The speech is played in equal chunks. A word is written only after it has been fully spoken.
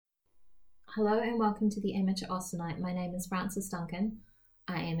Hello and welcome to the Amateur Austenite. My name is Frances Duncan.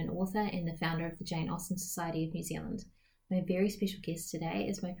 I am an author and the founder of the Jane Austen Society of New Zealand. My very special guest today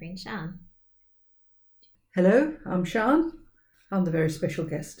is my friend Sian. Hello, I'm Sian. I'm the very special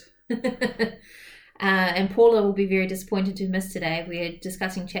guest. And Paula will be very disappointed to miss today. We're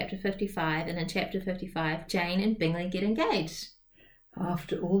discussing chapter 55, and in chapter 55, Jane and Bingley get engaged.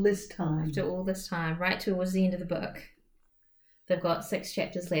 After all this time. Right towards the end of the book. They've got 6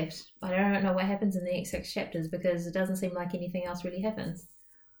 chapters left. I don't know what happens in the next 6 chapters because it doesn't seem like anything else really happens.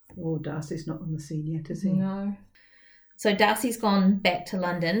 Oh, Darcy's not on the scene yet, is he? No. So Darcy's gone back to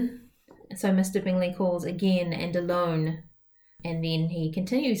London. So Mr. Bingley calls again and alone. And then he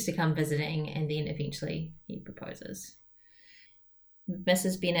continues to come visiting, and then eventually he proposes.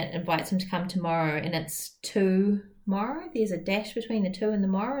 Mrs. Bennet invites him to come tomorrow, and it's tomorrow. There's a dash between the to and the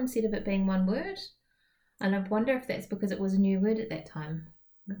morrow instead of it being one word. And I wonder if that's because it was a new word at that time.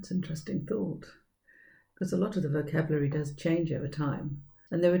 That's an interesting thought. Because a lot of the vocabulary does change over time.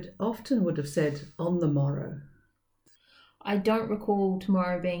 And they would have said on the morrow. I don't recall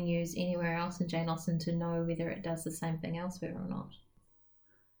tomorrow being used anywhere else in Jane Austen to know whether it does the same thing elsewhere or not.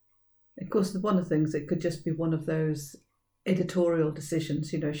 Of course, one of the things, it could just be one of those editorial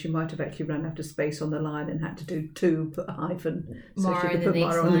decisions. You know, she might have actually run out of space on the line and had to do to, put a hyphen, so she could put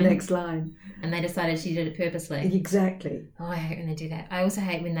Mara on the next line. And they decided she did it purposely. Exactly. Oh, I hate when they do that. I also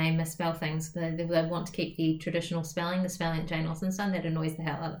hate when they misspell things. They want to keep the traditional spelling, the spelling that Jane Austen's done. That annoys the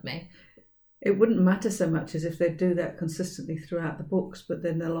hell out of me. It wouldn't matter so much as if they do that consistently throughout the books, but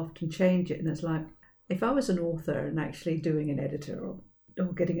then they'll often change it. And it's like, if I was an author and actually doing an editor or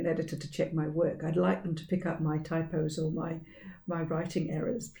getting an editor to check my work, I'd like them to pick up my typos or my writing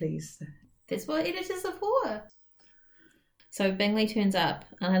errors, please. That's what editors are for. So Bingley turns up,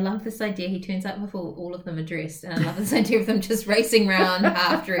 and I love this idea. He turns up before all of them are dressed, and I love this idea of them just racing around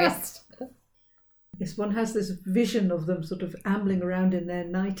half-dressed. Yes, one has this vision of them sort of ambling around in their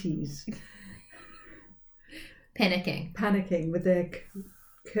nighties. Panicking with their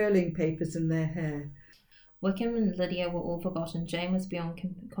curling papers in their hair. Wickham and Lydia were all forgotten. Jane was beyond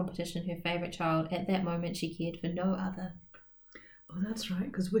competition, her favourite child. At that moment, she cared for no other. Oh, that's right,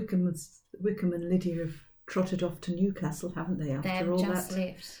 because Wickham and Lydia have trotted off to Newcastle, haven't they? They've just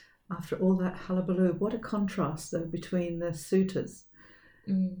left. After all that hullabaloo. What a contrast, though, between the suitors.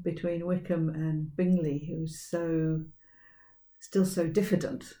 Between Wickham and Bingley, who's still so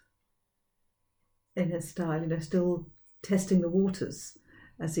diffident in his style, still testing the waters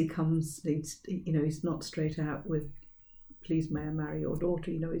as he comes. He's not straight out with, please may I marry your daughter,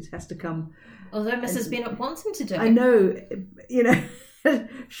 he has to come. Although Mrs. Bennet wants him to do. I know,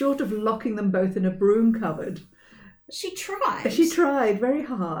 short of locking them both in a broom cupboard. She tried. She tried very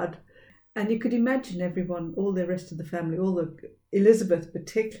hard. And you could imagine everyone, all the rest of the family, Elizabeth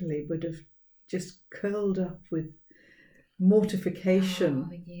particularly, would have just curled up with mortification.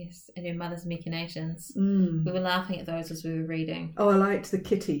 Oh, yes. And her mother's machinations. We were laughing at those as we were reading. Oh, I liked the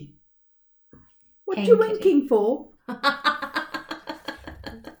kitty. What are you winking for?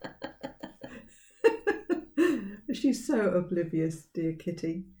 She's so oblivious, dear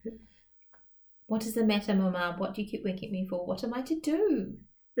kitty. What is the matter, Mama? What do you keep winking at me for? What am I to do?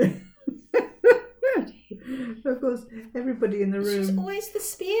 Of course, everybody in the room. She's always the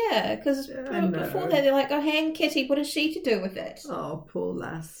spear, because before that they're like, oh, hang Kitty, what is she to do with it? Oh, poor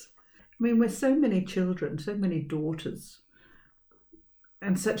lass. I mean, with so many children, so many daughters,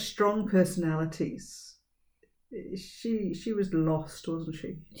 and such strong personalities, she was lost, wasn't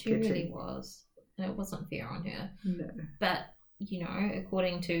she? She Kitty? Really was. And it wasn't fair on her. No. But,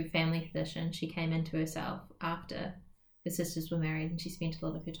 according to family tradition, she came into herself after her sisters were married, and she spent a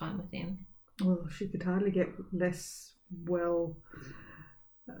lot of her time with them. Well, she could hardly get less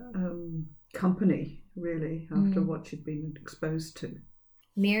company, really, after what she'd been exposed to.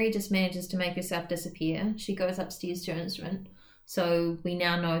 Mary just manages to make herself disappear. She goes upstairs to her instrument. So we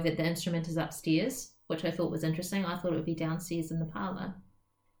now know that the instrument is upstairs, which I thought was interesting. I thought it would be downstairs in the parlour.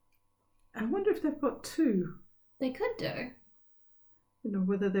 I wonder if they've got 2. They could do.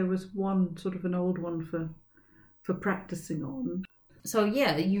 Whether there was one, sort of an old one for practising on. So,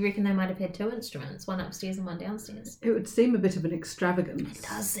 yeah, you reckon they might have had 2 instruments, one upstairs and one downstairs? It would seem a bit of an extravagance. It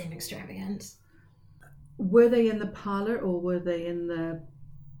does seem extravagant. Were they in the parlour or were they in the,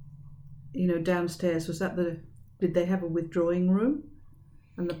 downstairs? Was that did they have a withdrawing room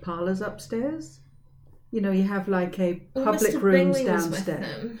and the parlour's upstairs? You have like a public rooms Bingley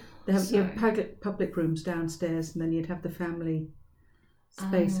downstairs. Was with them, you have public rooms downstairs, and then you'd have the family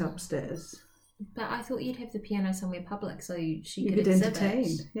space upstairs. But I thought you'd have the piano somewhere public so she could exhibit.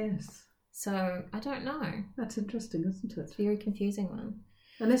 Entertain, yes. So I don't know. That's interesting, isn't it? It's a very confusing one.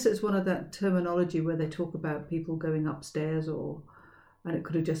 Unless it's one of that terminology where they talk about people going upstairs, and it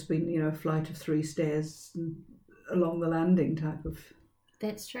could have just been, a flight of 3 stairs along the landing type of.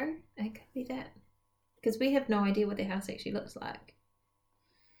 That's true. It could be that. Because we have no idea what their house actually looks like.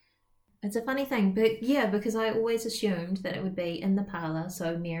 It's a funny thing, but yeah, because I always assumed that it would be in the parlour,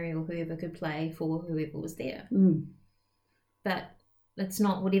 so Mary or whoever could play for whoever was there. But it's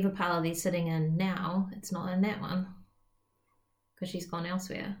not whatever parlour they're sitting in now, it's not in that one. Because she's gone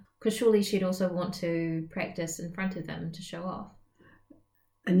elsewhere. Because surely she'd also want to practice in front of them to show off.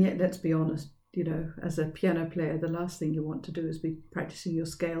 And yet, let's be honest, as a piano player, the last thing you want to do is be practicing your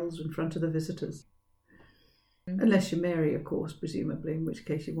scales in front of the visitors. Unless you're Mary, of course, presumably, in which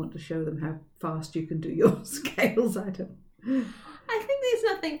case you want to show them how fast you can do your scales. I think there's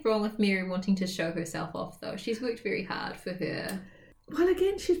nothing wrong with Mary wanting to show herself off, though. She's worked very hard for her. Well,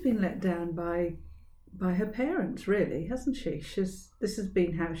 again, she's been let down by her parents, really, hasn't she? This has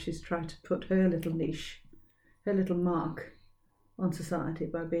been how she's tried to put her little niche, her little mark on society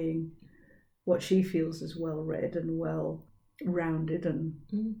by being what she feels is well-read and well-rounded and...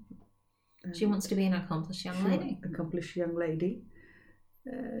 She wants to be an accomplished young lady.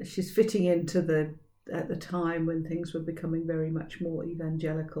 She's fitting into at the time when things were becoming very much more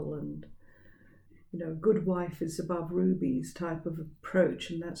evangelical and, good wife is above rubies type of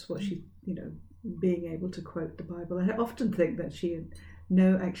approach, and that's what she, being able to quote the Bible. I often think that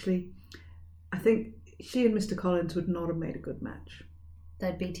I think she and Mr. Collins would not have made a good match.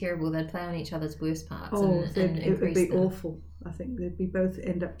 They'd be terrible. They'd play on each other's worst parts. It would be awful. I think they'd be both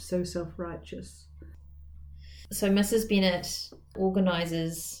end up so self-righteous. So Mrs. Bennet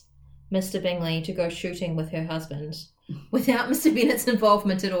organises Mr. Bingley to go shooting with her husband without Mr. Bennet's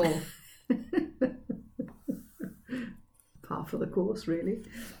involvement at all. Par for the course, really.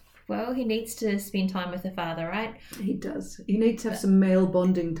 Well, he needs to spend time with the father, right? He does. He needs to have some male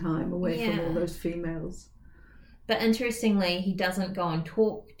bonding time away from all those females. But interestingly, he doesn't go and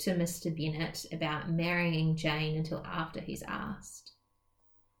talk to Mr. Bennet about marrying Jane until after he's asked.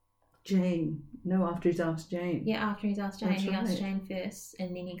 Jane? No, after he's asked Jane. Yeah, after he's asked Jane. He asks Jane first,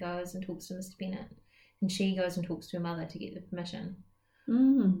 and then he goes and talks to Mr. Bennet. And she goes and talks to her mother to get the permission.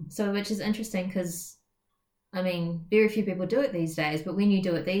 So, which is interesting because, very few people do it these days, but when you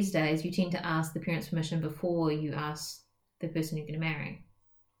do it these days, you tend to ask the parents' permission before you ask the person you're going to marry.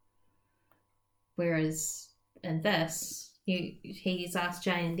 Whereas... in this, he's asked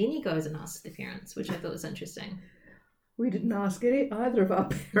Jane and then he goes and asks the parents, which I thought was interesting. We didn't ask either of our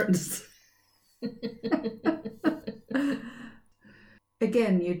parents.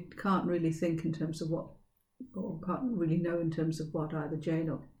 Again, you can't really think in terms of can't really know in terms of what either Jane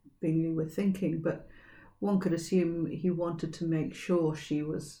or Bingley were thinking, but one could assume he wanted to make sure she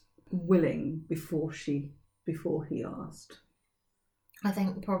was willing before he asked. I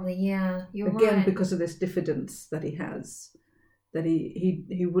think probably, yeah, you're right. Again, because of this diffidence that he has, that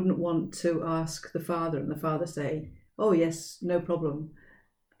he wouldn't want to ask the father and the father say, oh yes, no problem.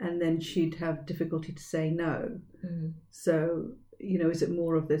 And then she'd have difficulty to say no. So, is it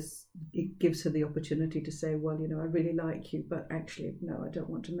more of this, it gives her the opportunity to say, well, I really like you, but actually, no, I don't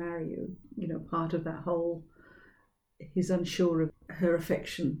want to marry you. Part of that whole, he's unsure of her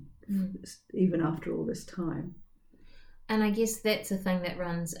affection, even after all this time. And I guess that's a thing that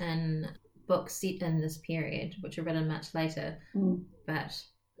runs in books set in this period, which are written much later, but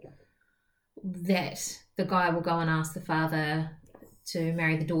that the guy will go and ask the father to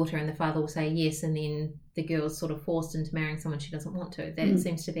marry the daughter and the father will say yes, and then the girl's sort of forced into marrying someone she doesn't want to. That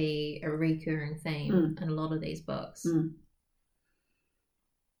seems to be a recurring theme in a lot of these books.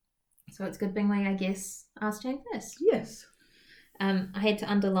 So it's good Bingley, I guess, asked Jane first. Yes. I had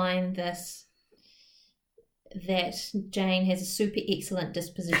to underline this, that Jane has a super excellent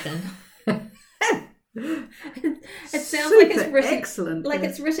disposition. It sounds super like it's written excellent,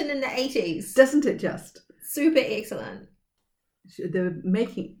 it's written in the 80s, doesn't it? Just super excellent.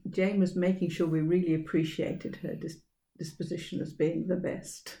 Jane was making sure we really appreciated her disposition as being the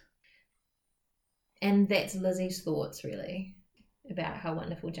best, and that's Lizzie's thoughts really about how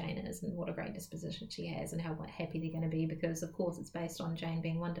wonderful Jane is and what a great disposition she has and how happy they're going to be, because of course it's based on Jane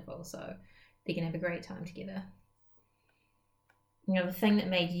being wonderful, so they can have a great time together. The thing that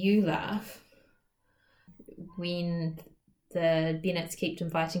made you laugh when the Bennets kept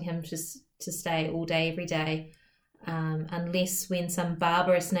inviting him to stay all day, every day, unless when some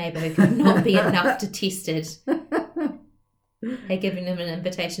barbarous neighbour who could not be enough detested had given him an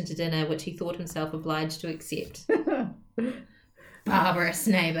invitation to dinner, which he thought himself obliged to accept. Barbarous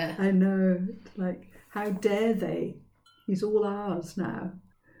neighbour. I know. How dare they? He's all ours now.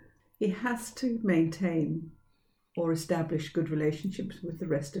 He has to maintain or establish good relationships with the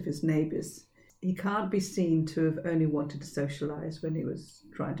rest of his neighbours. He can't be seen to have only wanted to socialise when he was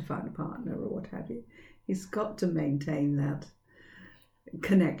trying to find a partner or what have you. He's got to maintain that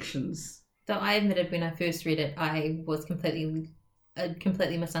connections. Though I admitted when I first read it, I was completely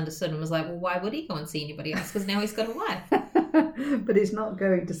misunderstood and was like, well, why would he go and see anybody else? Because now he's got a wife. But he's not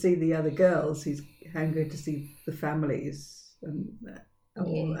going to see the other girls. He's going to see the families.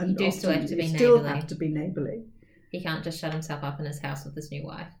 You do still have to be neighbourly. Still have to be neighbourly. He can't just shut himself up in his house with his new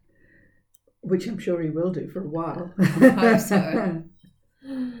wife. Which I'm sure he will do for a while. I hope so.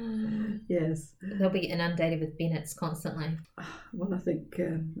 Yes. They'll be inundated with Bennets constantly. Well, I think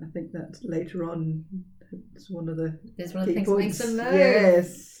that later on it's one of the things that makes them move.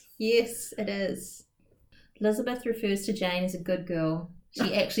 Yes, it is. Elizabeth refers to Jane as a good girl.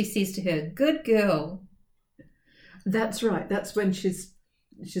 She actually says to her, "Good girl." That's right. That's when she's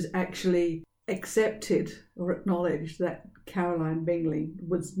actually accepted or acknowledged that Caroline Bingley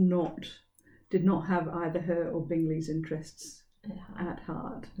did not have either her or Bingley's interests at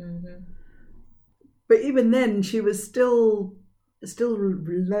heart. Mm-hmm. But even then, she was still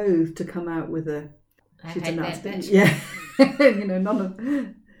loath to come out with a. She's a nasty bitch. Yeah, none of.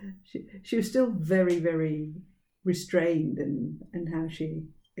 She was still very, very restrained in how she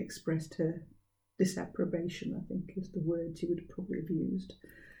expressed her disapprobation, I think is the word she would probably have used.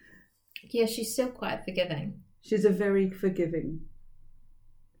 Yeah, she's still quite forgiving. She's a very forgiving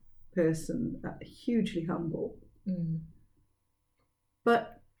person, hugely humble. Mm.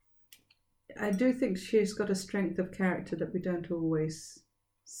 But I do think she's got a strength of character that we don't always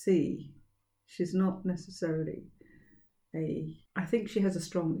see. She's not necessarily I think she has a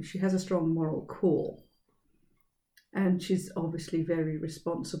strong moral core. And she's obviously very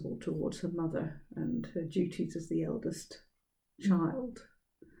responsible towards her mother and her duties as the eldest child.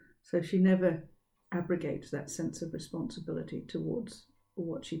 So she never abrogates that sense of responsibility towards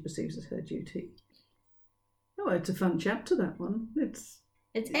what she perceives as her duty. Oh, it's a fun chapter, that one. It's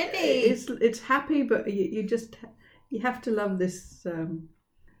happy. It's happy, but you have to love this.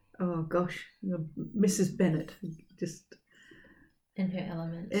 Mrs. Bennet, just in her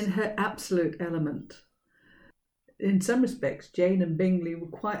element. In her absolute element. In some respects, Jane and Bingley were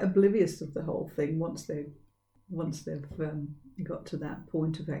quite oblivious of the whole thing once they've got to that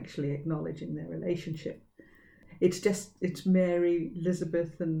point of actually acknowledging their relationship. It's Mary,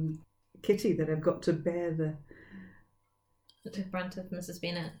 Elizabeth and Kitty that have got to bear the brunt of Mrs.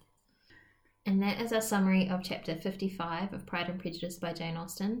 Bennet. And that is our summary of chapter 55 of Pride and Prejudice by Jane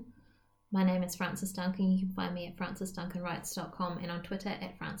Austen. My name is Frances Duncan. You can find me at francesduncanwrites.com and on Twitter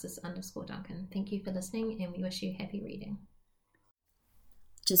at Frances_Duncan. Thank you for listening and we wish you happy reading.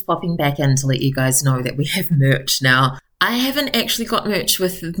 Just popping back in to let you guys know that we have merch now. I haven't actually got merch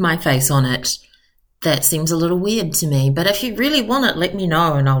with my face on it. That seems a little weird to me, but if you really want it, let me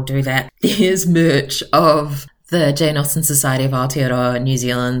know and I'll do that. There's merch of the Jane Austen Society of Aotearoa New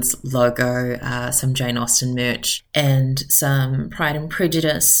Zealand's logo, some Jane Austen merch, and some Pride and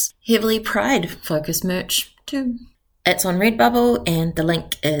Prejudice, heavily Pride-focused merch too. It's on Redbubble and the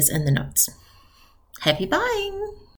link is in the notes. Happy buying!